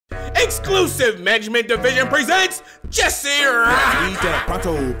Exclusive Management Division presents Jesi Rok.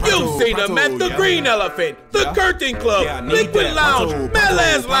 You'll see them at the Green Elephant, the Curtain Club, Liquid Lounge,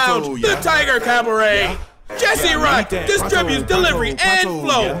 Malaz Lounge, the Tiger Cabaret. Jesi Rok distributes delivery and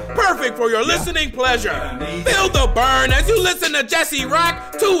flow, perfect for your listening pleasure. Feel the burn as you listen to Jesi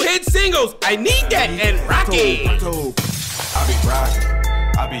Rok, 2 hit singles, I Need That and Rocky. I be rockin',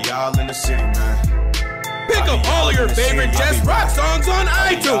 I be all in the city, man. Pick up all of your favorite Jesi Rok songs on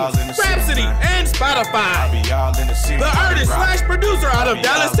iTunes, Rhapsody, and Spotify. The artist/producer out of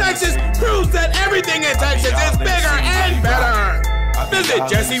Dallas, Texas, proves that everything in Texas is bigger and better. Visit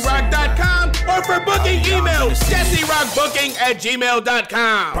JesiRok.com or for booking, email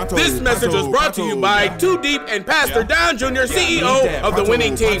JesiRokBooking@gmail.com. This message was brought to you by Too Deep and Pastor Don Jr., CEO of the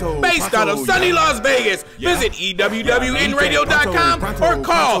winning team, based out of sunny Las Vegas. Visit EWWNRADIO.com or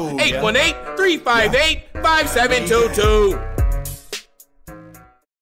call 818-358-5722.